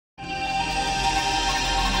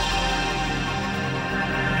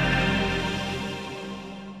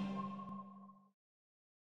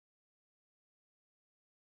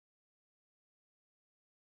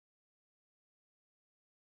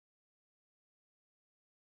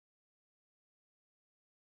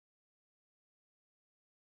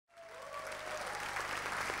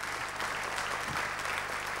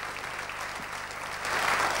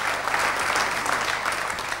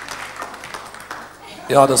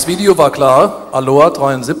Ja, das Video war klar, Aloha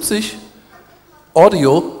 73,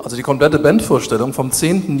 Audio, also die komplette Bandvorstellung vom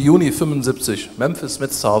 10. Juni 75, Memphis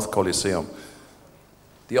Mid-South Coliseum.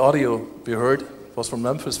 The audio we heard was from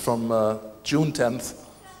Memphis from June 10th,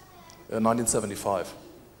 1975.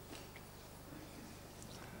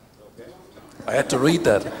 I had to read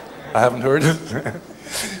that. I haven't heard it.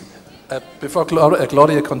 Before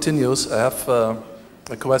Claudia continues, I have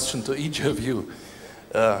a question to each of you.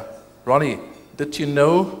 Ronnie, did you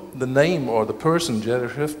know the name or the person,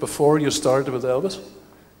 Gesellschaft, before you started with Elvis?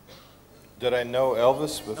 Did I know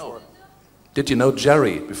Elvis before? No. Did you know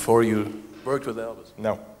Jerry before you worked with Elvis?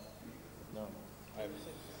 No. No.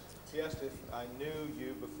 He asked if I knew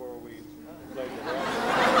you before we played the band.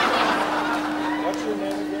 What's your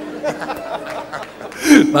name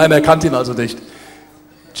again? Nein, kannte ihn also nicht.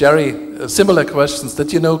 Jerry, similar questions.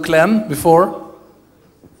 Did you know Glenn before?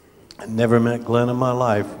 I never met Glenn in my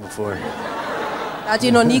life before. Hat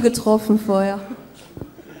ihn noch nie getroffen vorher.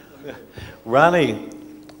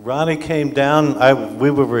 Ronnie came down.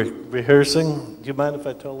 We were rehearsing. Do you mind if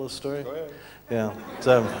I tell this story? Go ahead. Yeah.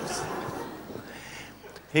 So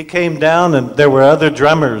he came down, and there were other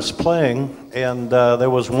drummers playing, and there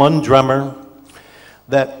was one drummer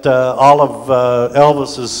that all of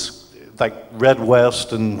Elvis's, like Red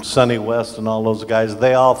West and Sonny West and all those guys,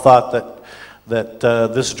 they all thought that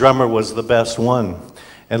this drummer was the best one.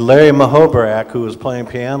 And Larry Mahobarak, who was playing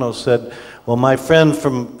piano, said, well, my friend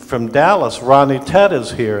from Dallas, Ronnie Ted, is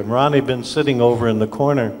here. And Ronnie had been sitting over in the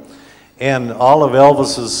corner. And all of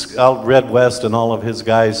Elvis's, Red West and all of his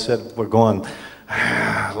guys said, we're going,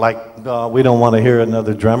 like, we don't want to hear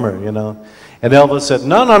another drummer, you know. And Elvis said,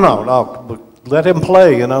 no, let him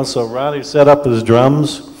play, you know. So Ronnie set up his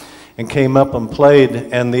drums and came up and played.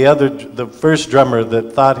 And the first drummer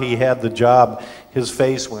that thought he had the job, his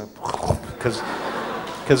face went,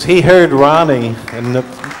 because he heard Ronnie, and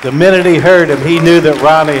the minute he heard him, he knew that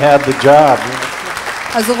Ronnie had the job.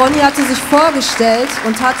 Also Ronnie hatte sich vorgestellt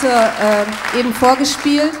und hatte eben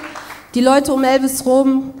vorgespielt. Die Leute um Elvis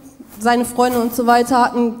rum, seine Freunde und so weiter,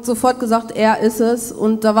 hatten sofort gesagt, er ist es.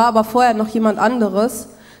 Und da war aber vorher noch jemand anderes,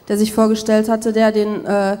 der sich vorgestellt hatte, der den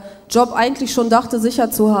Job eigentlich schon dachte, sicher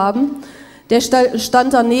zu haben. Der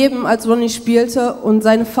stand daneben, als Ronnie spielte, und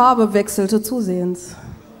seine Farbe wechselte zusehends.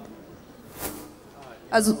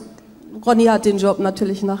 Also Ronnie hat den Job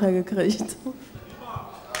natürlich nachher gekriegt.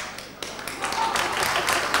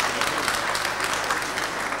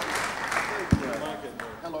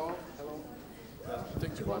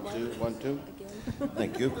 One, two.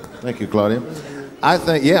 Thank you, Claudia. I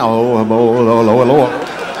think, yeah. Hello.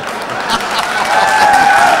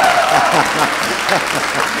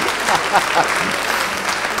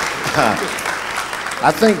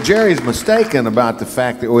 I think Jerry's mistaken about the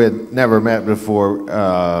fact that we had never met before.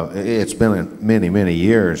 It's been many, many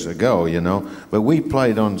years ago, you know. But we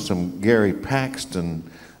played on some Gary Paxton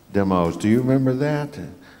demos. Do you remember that?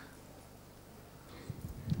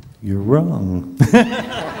 You're wrong.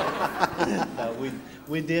 No,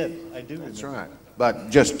 we did. I do remember. That's right. But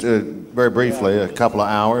just very briefly, a couple of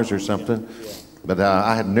hours or something. But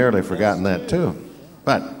I had nearly forgotten that too.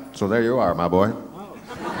 But, so there you are, my boy.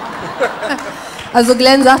 Also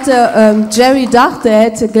Glenn sagte, Jerry dachte, er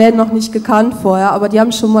hätte Glenn noch nicht gekannt vorher, aber die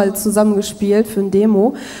haben schon mal zusammen gespielt für ein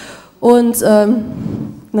Demo. Und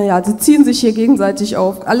naja, sie ziehen sich hier gegenseitig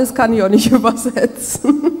auf. Alles kann ich auch nicht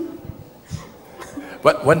übersetzen.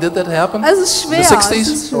 When did that happen? Also es ist schwer. In the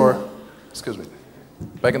 60s? Or, excuse me,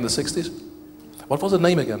 back in the 60s? What was the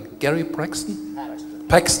name again? Gary Paxton?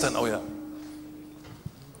 Paxton, oh ja.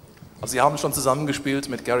 Also sie haben schon zusammengespielt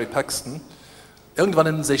mit Gary Paxton. Irgendwann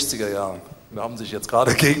in den 60er Jahren. Wir haben sich jetzt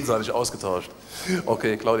gerade gegenseitig ausgetauscht.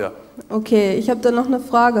 Okay, Claudia. Okay, ich habe da noch eine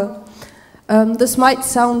Frage. This might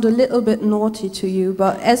sound a little bit naughty to you,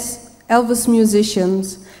 but as Elvis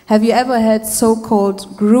musicians, have you ever had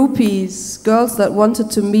so-called groupies, girls that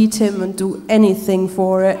wanted to meet him and do anything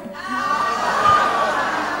for it?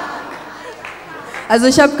 Also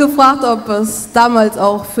ich habe gefragt, ob es damals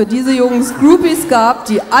auch für diese Jungs Groupies gab,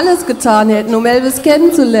 die alles getan hätten, um Elvis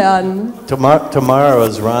kennenzulernen. Tomorrow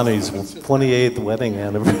is Ronnie's 28th wedding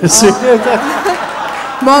anniversary.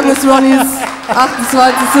 Morgen ist Ronnies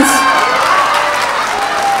 28.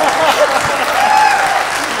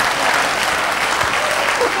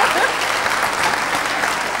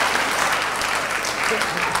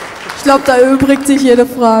 Ich glaube, da erübrigt sich jede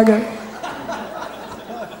Frage.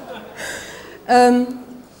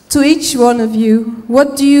 To each one of you,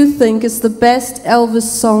 what do you think is the best Elvis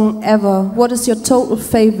song ever? What is your total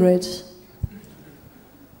favorite?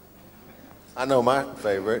 I know my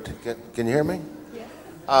favorite. Can you hear me? Yeah.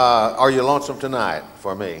 Are You Lonesome Tonight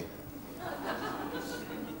for me?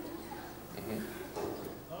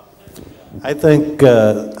 I think,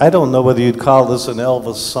 I don't know whether you'd call this an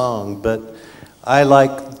Elvis song, but I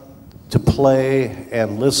like to play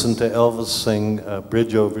and listen to Elvis sing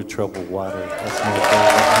Bridge Over Troubled Water. That's my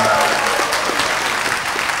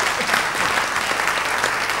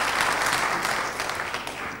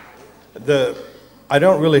favorite. I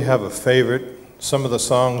don't really have a favorite. Some of the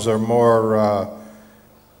songs are more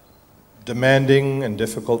demanding and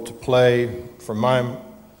difficult to play from my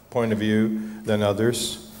point of view than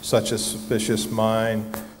others, such as Suspicious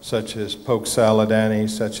Mind, such as Poke Salad Annie,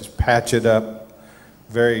 such as Patch It Up.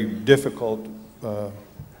 Very difficult,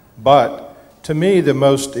 but to me the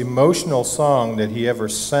most emotional song that he ever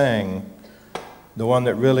sang, the one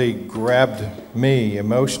that really grabbed me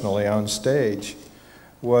emotionally on stage,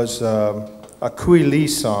 was a Kui Lee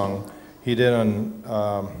song he did on,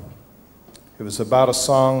 it was about a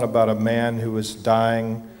song about a man who was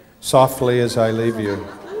dying, Softly As I Leave You.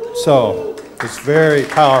 So, it's very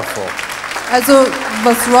powerful. Also,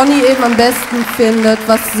 was Ronnie eben am besten findet,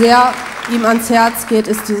 was sehr ihm ans Herz geht,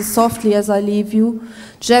 ist dieses Softly As I Leave You.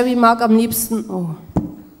 Jerry mag am liebsten,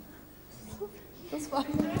 das war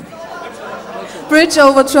Bridge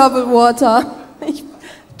Over Troubled Water.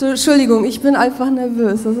 Entschuldigung, ich bin einfach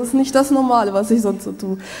nervös. Das ist nicht das Normale, was ich sonst so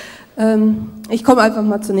tue. Ich komme einfach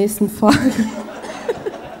mal zur nächsten Frage.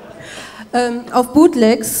 Auf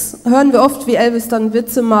Bootlegs hören wir oft, wie Elvis dann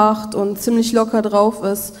Witze macht und ziemlich locker drauf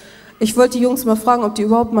ist. Ich wollte die Jungs mal fragen, ob die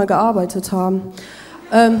überhaupt mal gearbeitet haben.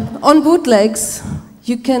 On bootlegs,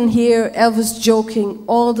 you can hear Elvis joking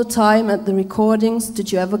all the time at the recordings.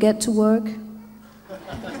 Did you ever get to work?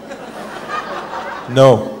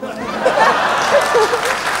 No.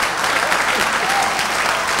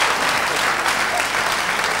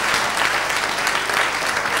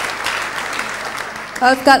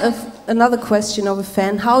 I've got another question of a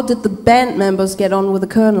fan. How did the band members get on with the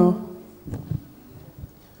Colonel?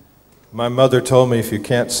 My mother told me if you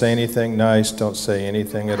can't say anything nice, don't say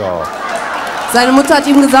anything at all. Seine Mutter hat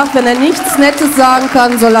ihm gesagt, wenn er nichts Nettes sagen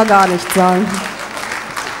kann, soll er gar nichts sagen.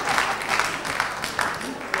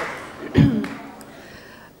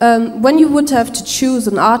 When you would have to choose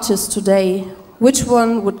an artist today, which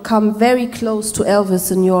one would come very close to Elvis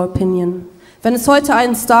in your opinion? Wenn es heute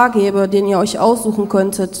einen Star gäbe, den ihr euch aussuchen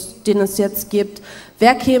könntet, den es jetzt gibt,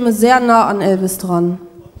 wer käme sehr nah an Elvis dran?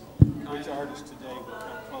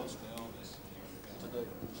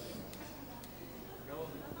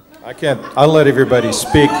 I can't, I'll let everybody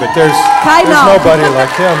speak, but there's nobody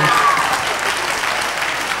like him.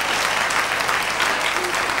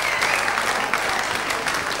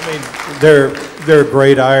 I mean, they're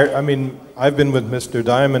great. I mean, I've been with Mr.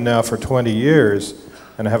 Diamond now for 20 years,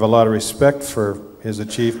 and I have a lot of respect for his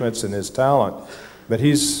achievements and his talent. But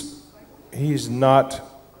he's not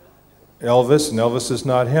Elvis, and Elvis is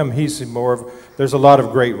not him. He's more of, there's a lot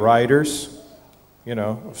of great writers, you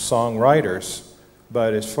know, songwriters.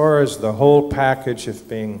 But as far as the whole package of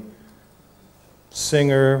being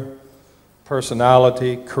singer,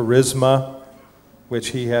 personality, charisma,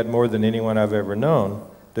 which he had more than anyone I've ever known,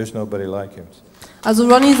 there's nobody like him. Also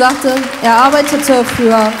Ronnie sagte, er arbeitet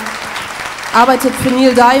für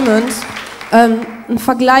Neil Diamond. Einen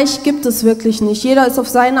Vergleich gibt es wirklich nicht. Jeder ist auf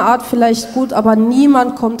seine Art vielleicht gut, aber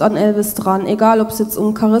niemand kommt an Elvis dran. Egal, ob es jetzt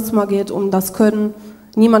um Charisma geht, um das Können,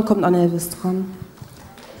 niemand kommt an Elvis dran.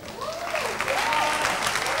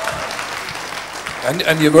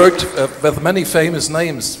 And you worked with many famous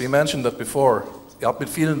names. We mentioned that before. Ihr habt mit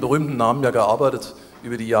vielen berühmten Namen ja gearbeitet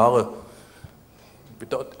über die Jahre.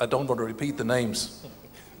 I don't want to repeat the names,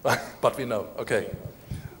 but we know. Okay,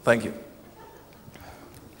 thank you.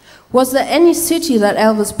 Was there any city that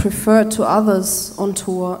Elvis preferred to others on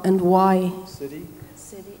tour, and why? City?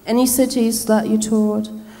 Any cities that you toured?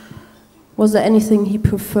 Was there anything he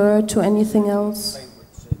preferred to anything else?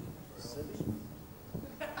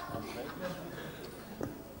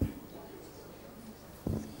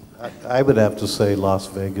 I would have to say Las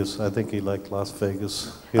Vegas. I think he liked Las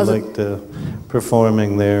Vegas. He liked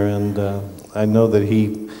performing there, and I know that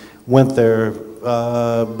he went there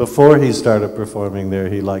before he started performing there.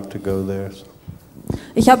 He liked to go there.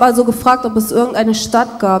 Ich habe also gefragt, ob es irgendeine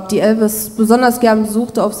Stadt gab, die Elvis besonders gern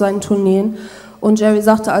besuchte auf seinen Tourneen, und Jerry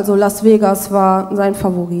sagte also, Las Vegas war sein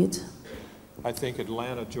Favorit. I think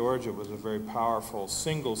Atlanta, Georgia was a very powerful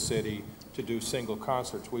single city to do single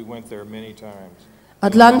concerts. We went there many times.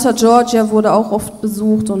 Atlanta, Georgia wurde auch oft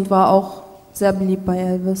besucht und war auch sehr beliebt bei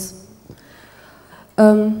Elvis.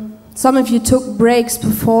 Some of you took breaks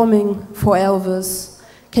performing for Elvis.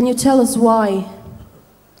 Can you tell us why?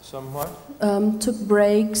 Some what? Took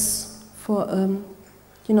breaks for,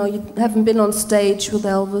 you know, you haven't been on stage with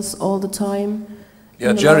Elvis all the time.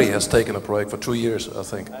 Yeah, Jerry has taken a break for 2 years, I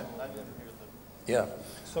think. Yeah.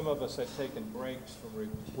 Some of us had taken breaks from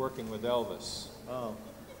working with Elvis. Oh.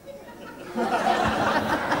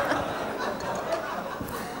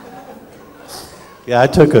 Yeah, I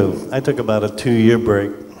took about a 2-year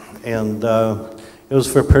break, and it was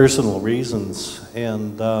for personal reasons.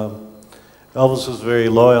 And Elvis was very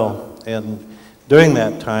loyal, and during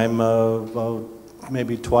that time,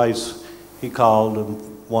 maybe twice, he called and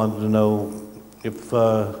wanted to know if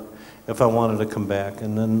I wanted to come back.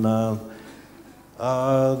 And then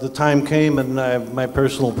the time came, and my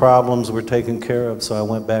personal problems were taken care of, so I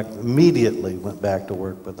immediately went back to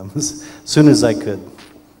work with him as soon as I could.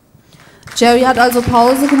 Jerry hat also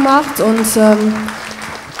Pause gemacht und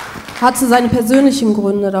hatte seine persönlichen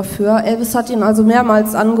Gründe dafür. Elvis hat ihn also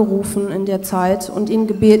mehrmals angerufen in der Zeit und ihn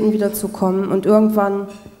gebeten, wiederzukommen. Und irgendwann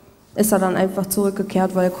ist er dann einfach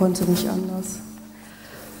zurückgekehrt, weil er konnte nicht anders.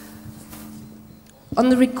 On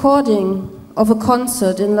the recording of a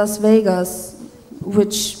concert in Las Vegas,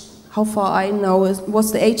 which, how far I know,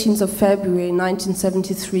 was the 18th of February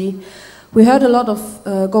 1973, we heard a lot of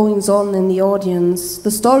goings on in the audience.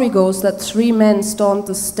 The story goes that 3 men stormed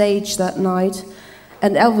the stage that night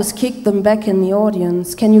and Elvis kicked them back in the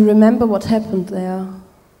audience. Can you remember what happened there?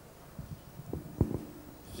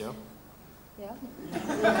 Yeah. Yeah?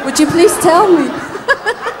 Would you please tell me?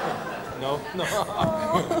 No.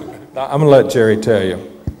 I'm going to let Jerry tell you.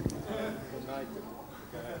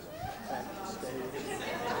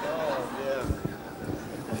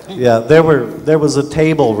 Yeah, there was a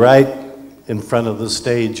table right in front of the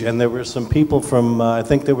stage, and there were some people from, I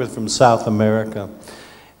think they were from South America.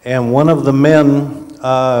 And one of the men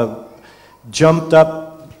jumped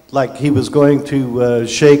up like he was going to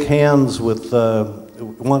shake hands with,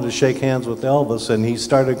 wanted to shake hands with Elvis, and he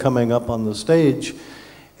started coming up on the stage.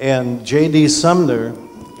 And J.D. Sumner,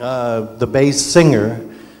 the bass singer,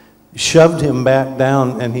 shoved him back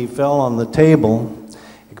down, and he fell on the table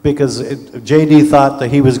because J.D. thought that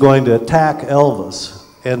he was going to attack Elvis.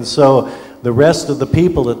 And so the rest of the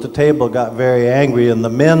people at the table got very angry, and the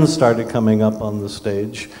men started coming up on the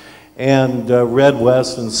stage. And Red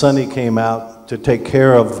West and Sonny came out to take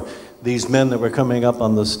care of these men that were coming up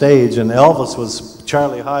on the stage. And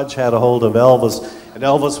Charlie Hodge had a hold of Elvis, and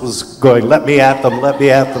Elvis was going, let me at them,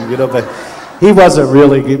 you know, but he wasn't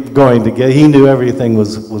really going to get, he knew everything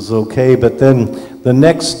was okay. But then the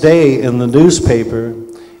next day in the newspaper,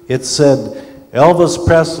 it said, Elvis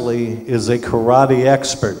Presley is a karate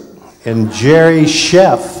expert, and Jerry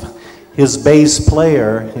Sheff, his bass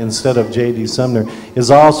player, instead of J.D. Sumner, is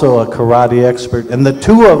also a karate expert. And the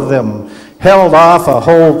two of them held off a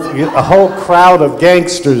whole crowd of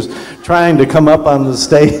gangsters trying to come up on the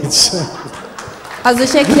stage. Also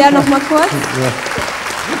ich erkläre noch mal kurz.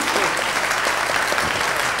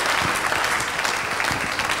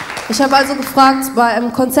 Ich habe also gefragt, bei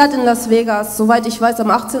einem Konzert in Las Vegas, soweit ich weiß, am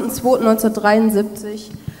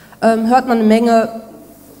 18.02.1973, hört man eine Menge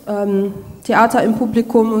Theater im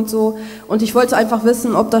Publikum und so. Und ich wollte einfach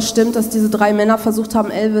wissen, ob das stimmt, dass diese 3 Männer versucht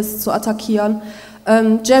haben, Elvis zu attackieren.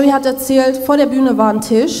 Jerry hat erzählt, vor der Bühne war ein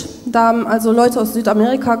Tisch, da haben also Leute aus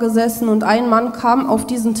Südamerika gesessen und ein Mann kam auf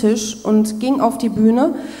diesen Tisch und ging auf die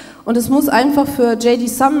Bühne. Und es muss einfach für J.D.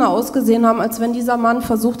 Sumner ausgesehen haben, als wenn dieser Mann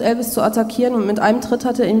versucht, Elvis zu attackieren, und mit einem Tritt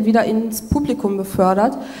hat er ihn wieder ins Publikum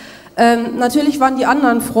befördert. Natürlich waren die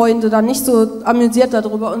anderen Freunde dann nicht so amüsiert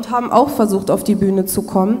darüber und haben auch versucht, auf die Bühne zu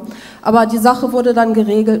kommen. Aber die Sache wurde dann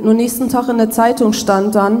geregelt. Nur nächsten Tag in der Zeitung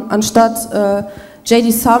stand dann, anstatt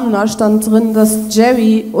J.D. Sumner stand drin, dass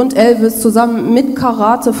Jerry und Elvis zusammen mit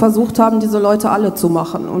Karate versucht haben, diese Leute alle zu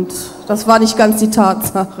machen. Und das war nicht ganz die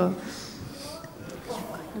Tatsache.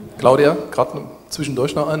 Claudia, gerade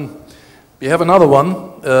zwischendurch noch einen. We have another one.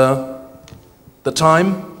 The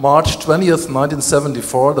time, March 20th,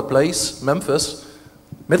 1974, the place, Memphis,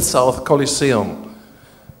 Mid-South Coliseum.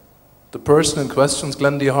 The person in question is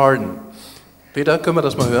Glenn D. Harden. Peter, können wir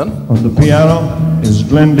das mal hören? On the piano is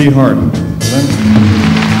Glenn D. Harden.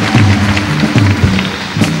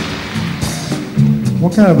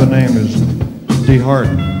 What kind of a name is D.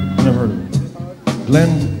 Harden? I never heard of it.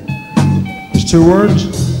 Glenn, it's 2 words?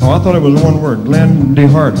 Oh, I thought it was 1 word. Glenn D.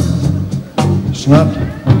 Harden. It's not?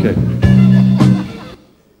 Okay.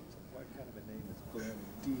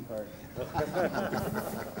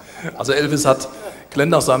 Also Elvis hat Glenn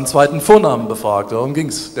nach seinem zweiten Vornamen befragt, darum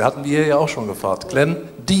ging's. Der hatten wir hier ja auch schon gefragt. Glenn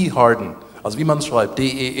D. Harden, also wie man es schreibt,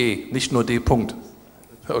 D-E-E, nicht nur D. Punkt.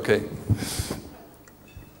 Okay.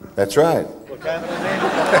 That's right.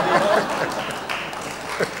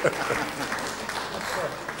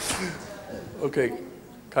 Okay,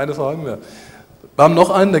 keine Fragen mehr. Wir haben noch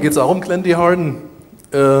einen, da geht es auch um Glenn D. Harden,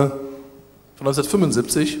 von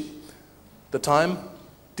 1975. The time,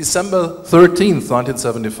 December 13th,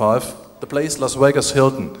 1975, the place Las Vegas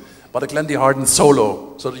Hilton, but a Glenn D. Hardin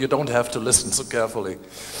solo, so you don't have to listen so carefully.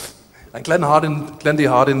 Ein Glenn D.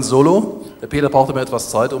 Hardin Solo. Der Peter braucht immer etwas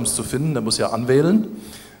Zeit, um es zu finden, der muss ja anwählen.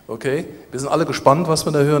 Okay, wir sind alle gespannt, was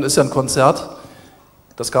wir da hören. Ist ja ein Konzert,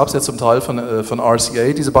 das gab es jetzt zum Teil von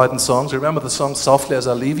RCA, diese beiden Songs. Remember the songs Softly As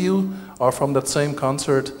I Leave You are from that same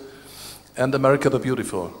concert, and America the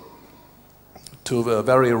Beautiful. Two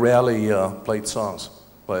very rarely played songs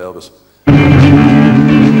by Elvis.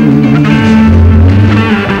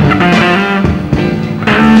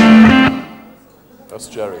 That's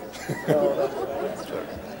Jerry. That's Jerry.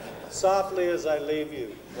 Softly As I Leave You.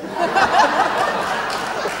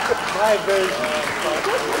 My version.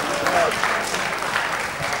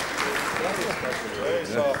 Very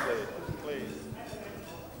softly, please.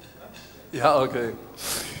 Yeah, okay.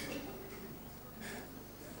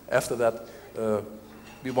 After that,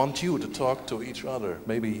 we want you to talk to each other.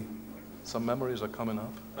 Maybe some memories are coming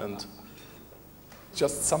up, and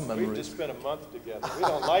just some memories. We just spent a month together. We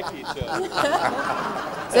don't like each other.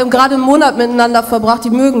 Sie haben gerade einen Monat miteinander verbracht, die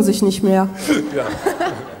mögen sich nicht mehr. Ja.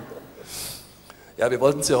 Ja, wir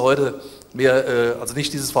wollten es ja heute mehr, also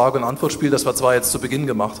nicht dieses Frage- und Antwortspiel, das wir zwar jetzt zu Beginn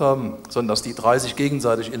gemacht haben, sondern dass die drei sich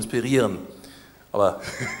gegenseitig inspirieren. Aber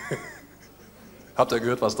habt ihr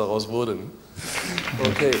gehört, was daraus wurde?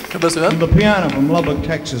 Okay, können wir es hören? On the piano from Lubbock,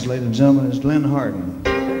 Texas, ladies and gentlemen, is Glenn Hardin.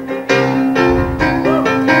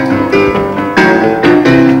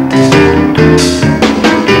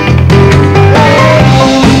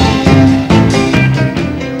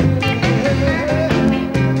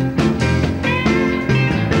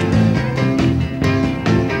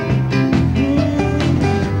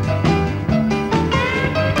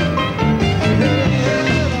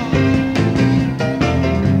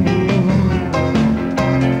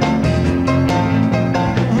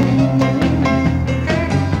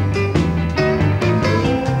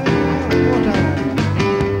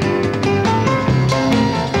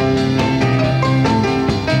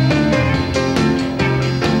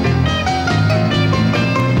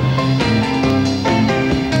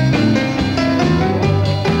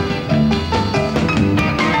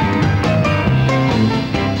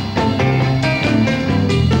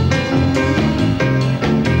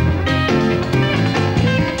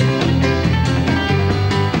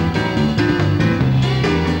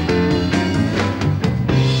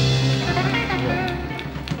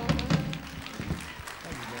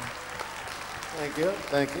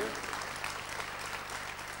 Thank you.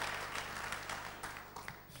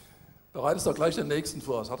 Bereitest doch gleich den nächsten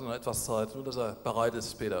vor, es hat noch etwas Zeit, nur dass er bereit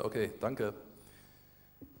ist, Peter. Okay, danke.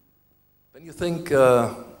 When you think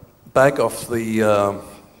back of the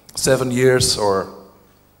 7 years, or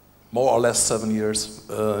more or less 7 years,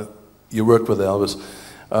 you worked with Elvis,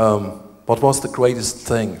 what was the greatest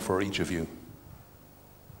thing for each of you?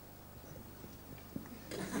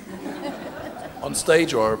 On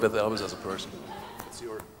stage or with Elvis as a person? It's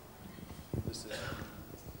your decision.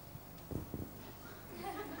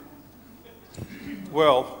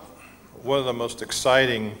 Well, one of the most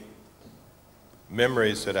exciting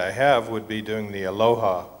memories that I have would be doing the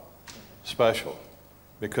Aloha special,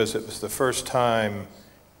 because it was the first time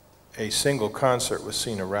a single concert was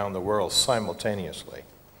seen around the world simultaneously.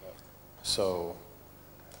 So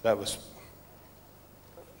that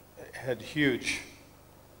had huge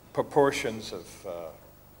proportions of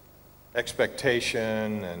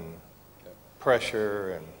expectation and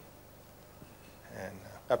pressure, and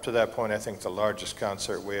up to that point, I think the largest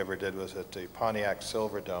concert we ever did was at the Pontiac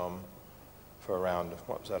Silverdome for around,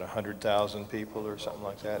 what was that, 100,000 people or something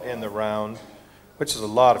like that in the round, which is a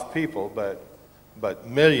lot of people, but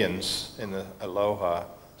millions in the Aloha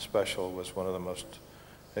special was one of the most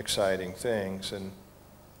exciting things. And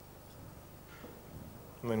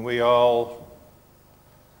I mean, we all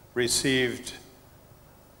received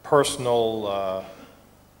personal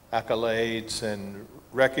accolades and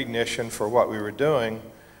recognition for what we were doing,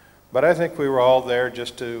 but I think we were all there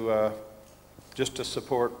just to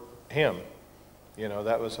support him. You know,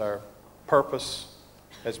 that was our purpose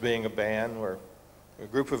as being a band. We're a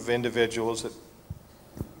group of individuals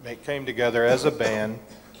that came together as a band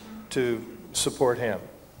to support him,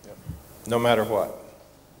 no matter what.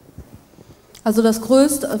 Also das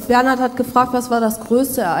größte, Bernhard hat gefragt, was war das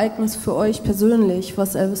größte Ereignis für euch persönlich,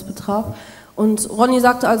 was Elvis betraf. Und Ronny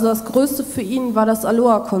sagte also, das größte für ihn war das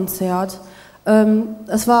Aloha-Konzert.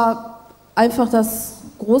 Es war einfach das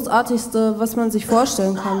Großartigste, was man sich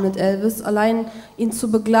vorstellen kann mit Elvis. Allein ihn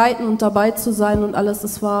zu begleiten und dabei zu sein und alles,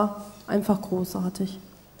 es war einfach großartig,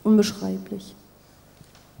 unbeschreiblich.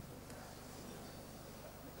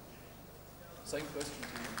 Same question to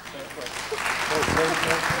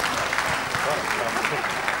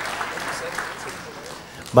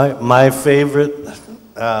you. My favorite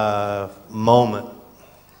moment,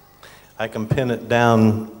 I can pin it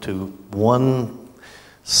down to 1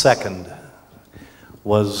 second,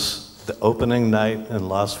 was the opening night in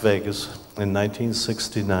Las Vegas in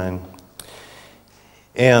 1969.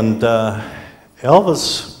 And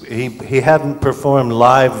Elvis, he hadn't performed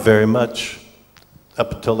live very much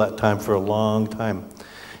up until that time for a long time.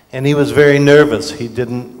 And he was very nervous. He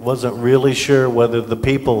wasn't really sure whether the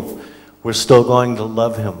people were still going to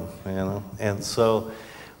love him, you know. And so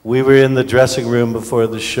we were in the dressing room before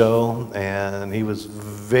the show, and he was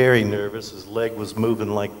very nervous. His leg was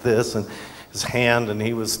moving like this, and his hand, and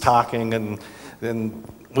he was talking, and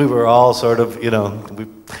we were all sort of, you know, we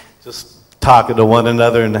just talking to one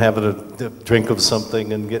another and having a drink of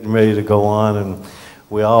something and getting ready to go on. And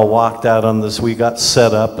we all walked out on this. We got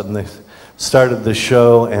set up, and they started the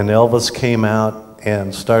show, and Elvis came out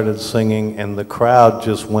and started singing, and the crowd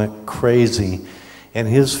just went crazy. And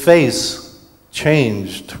his face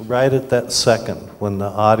changed right at that second when the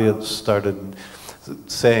audience started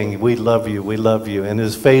saying, "We love you, we love you." And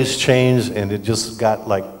his face changed, and it just got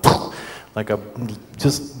like a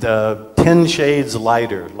 10 shades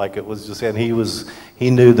lighter, like it was just, and he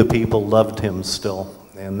knew the people loved him still.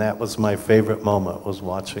 And that was my favorite moment, was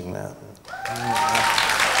watching that.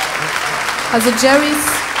 Also Jerrys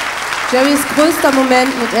größter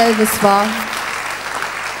Moment mit Elvis war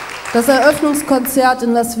das Eröffnungskonzert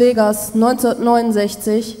in Las Vegas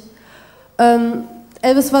 1969.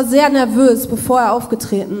 Elvis war sehr nervös, bevor er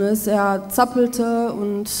aufgetreten ist. Er zappelte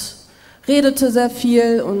und redete sehr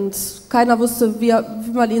viel und keiner wusste, wie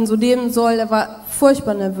man ihn so nehmen soll. Er war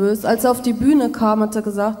furchtbar nervös. Als er auf die Bühne kam, hat er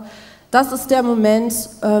gesagt, das ist der Moment,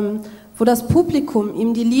 wo das Publikum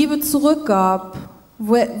ihm die Liebe zurückgab,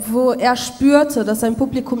 wo er spürte, dass sein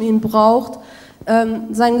Publikum ihn braucht.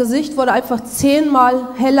 Sein Gesicht wurde einfach 10-mal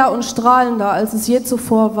heller und strahlender, als es je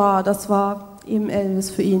zuvor war. Das war eben Elvis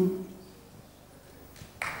für ihn.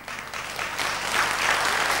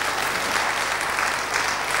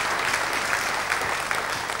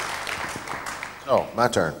 Oh, my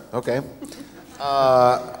turn. Okay.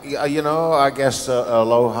 You know, I guess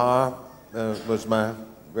Aloha was my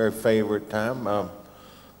very favorite time.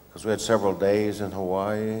 Because we had several days in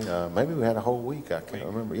Hawaii. Maybe we had a whole week, I can't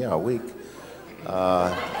remember. Yeah, a week.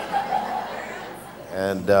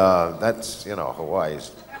 And that's, you know,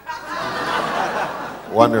 Hawaii's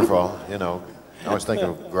wonderful, you know. I was thinking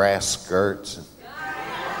of grass skirts, and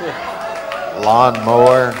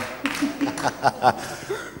lawnmower.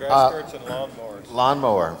 Grass skirts and lawnmowers.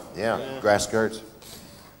 Lawnmower, yeah, grass skirts.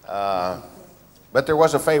 But there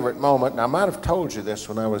was a favorite moment, and I might have told you this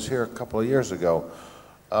when I was here a couple of years ago.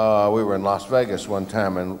 We were in Las Vegas one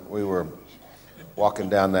time, and we were walking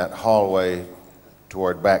down that hallway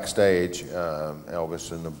toward backstage,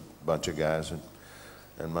 Elvis and a bunch of guys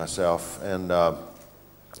and myself. And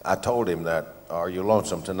I told him that Are You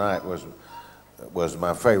Lonesome Tonight was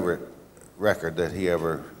my favorite record that he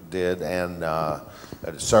ever did, and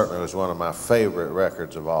it certainly was one of my favorite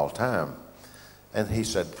records of all time. And he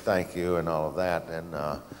said, thank you, and all of that. And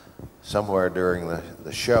somewhere during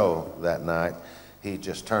the show that night, he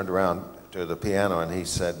just turned around to the piano and he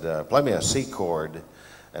said, play me a C chord.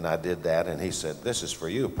 And I did that, and he said, this is for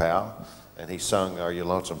you, pal. And he sung Are You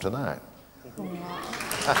Lonesome Tonight?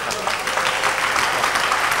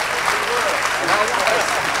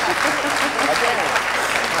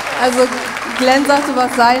 Also Glenn sagte,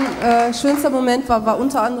 was sein schönster Moment war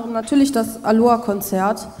unter anderem natürlich das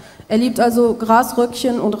Aloha-Konzert. Er liebt also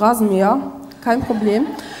Grasröckchen und Rasenmäher, kein Problem.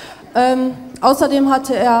 Außerdem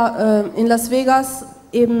hatte er in Las Vegas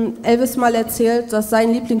eben Elvis mal erzählt, dass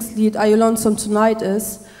sein Lieblingslied Are You Lonesome Tonight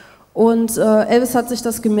ist. Und Elvis hat sich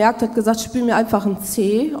das gemerkt, hat gesagt, spiel mir einfach ein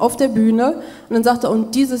C auf der Bühne. Und dann sagte er,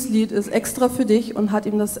 und dieses Lied ist extra für dich, und hat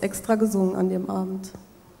ihm das extra gesungen an dem Abend.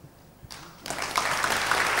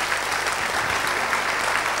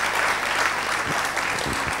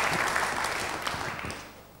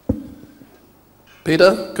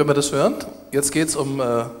 Peter, können wir das hören? Jetzt geht es um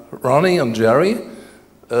Ronnie und Jerry.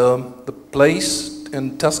 The place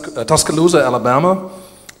in Tuscaloosa, Alabama,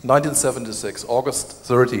 1976, August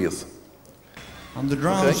 30th. On the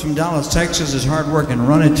drums from Dallas, Texas is hard-working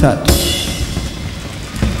Ronnie Tutt.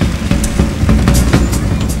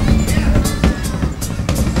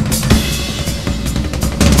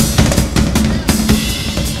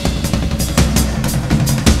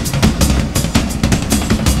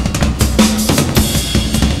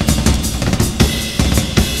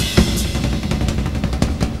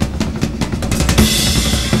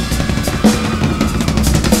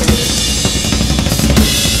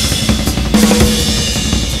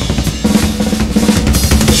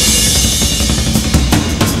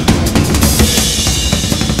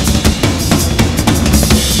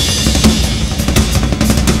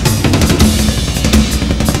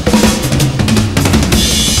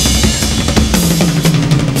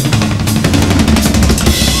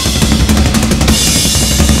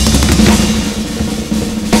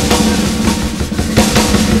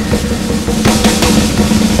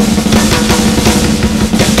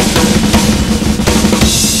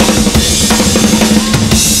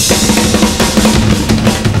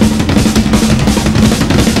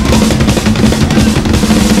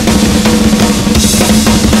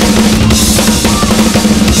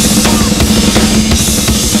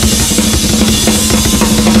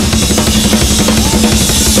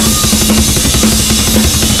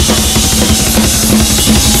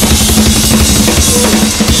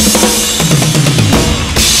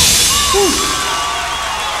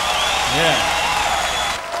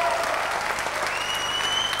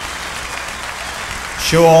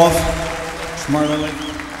 Show off, smart aleck.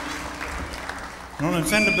 And on the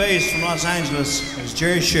Fender bass from Los Angeles is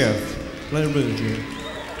Jerry Schiff. Play the blues, Jerry.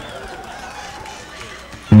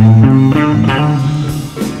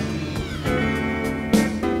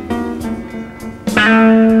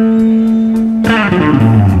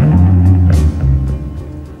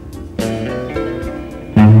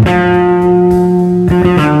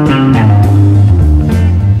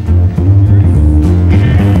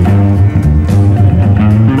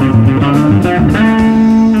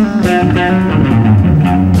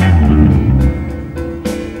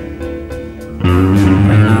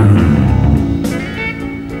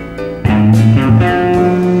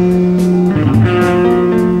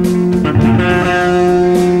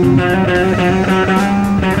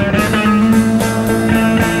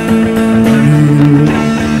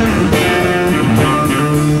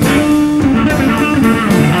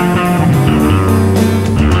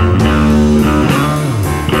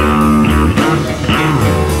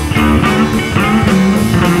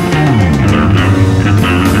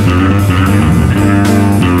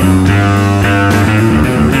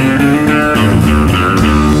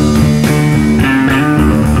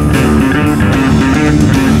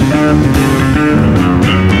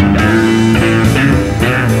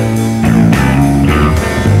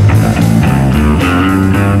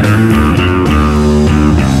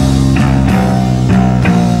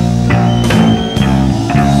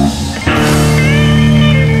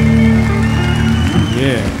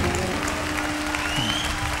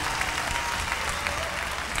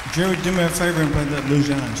 Jerry, do me a favor and play that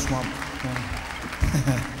Louisiana Swamp thing.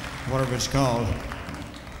 Whatever it's called.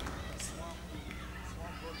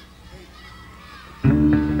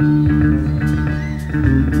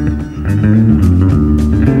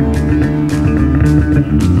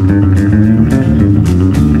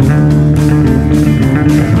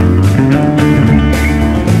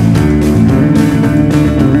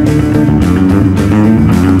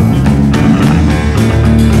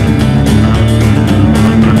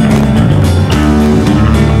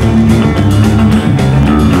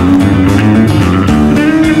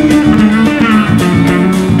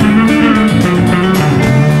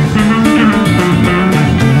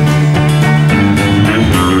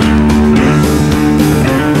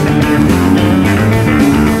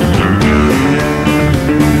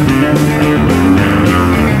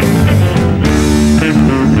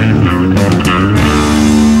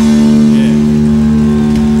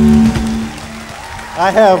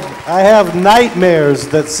 I have nightmares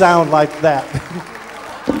that sound like that.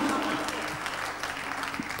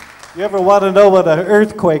 You ever want to know what an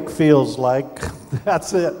earthquake feels like?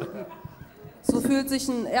 That's it. So fühlt sich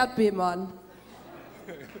ein Erdbeben an.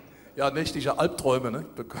 Ja, nächtliche Albträume, ne?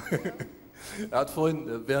 Er hat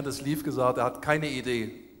vorhin während des Lied gesagt, er hat keine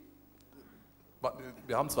Idee.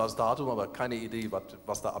 Wir haben zwar das Datum, aber keine Idee,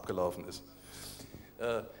 was da abgelaufen ist.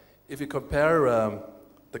 If you compare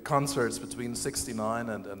the concerts between 69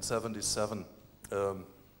 and 77,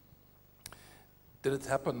 did it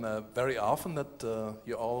happen very often that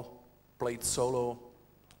you all played solo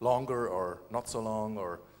longer or not so long,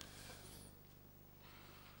 or?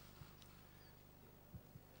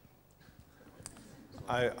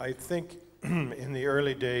 I think in the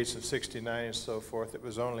early days of 69 and so forth, it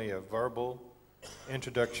was only a verbal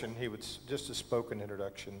introduction. He was just a spoken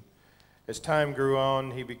introduction. As time grew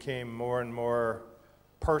on, he became more and more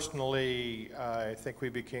personally, I think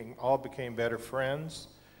we all became better friends,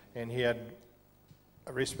 and he had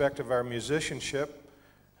a respect of our musicianship.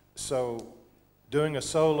 So doing a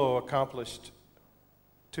solo accomplished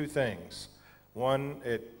two things. One,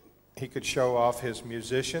 he could show off his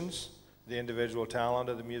musicians, the individual talent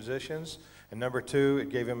of the musicians, and number two,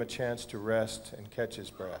 it gave him a chance to rest and catch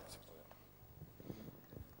his breath.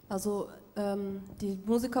 Also die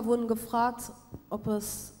Musiker wurden gefragt, ob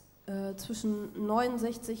es zwischen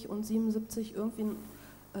 69 und 77 irgendwie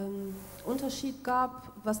einen Unterschied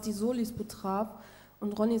gab, was die Solis betraf.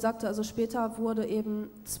 Und Ronny sagte, also später wurde eben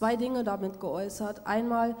zwei Dinge damit geäußert.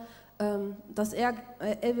 Einmal, dass er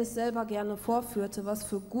Elvis selber gerne vorführte, was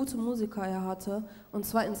für gute Musiker er hatte. Und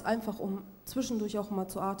zweitens einfach, um zwischendurch auch mal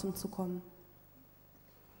zu Atem zu kommen.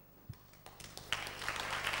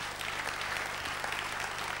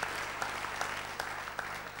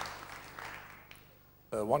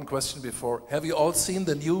 One question before. Have you all seen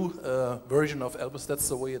the new version of Elvis? That's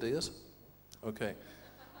the way it is? Okay.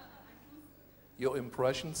 Your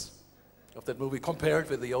impressions of that movie compared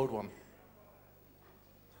with the old one?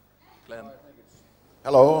 Glenn.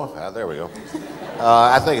 Hello, there we go.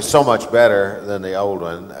 I think it's so much better than the old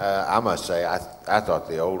one. I must say, I thought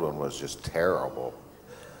the old one was just terrible.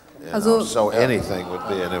 You know, so anything would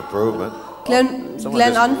be an improvement.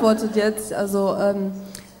 Glenn antwortet jetzt. Also,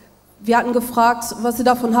 wir hatten gefragt, was sie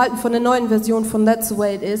davon halten, von der neuen Version von That's the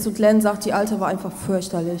Way It Is. Und Glenn sagt, die alte war einfach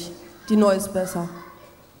fürchterlich. Die neue ist besser.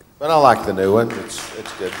 But I like the new one. It's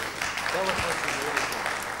good.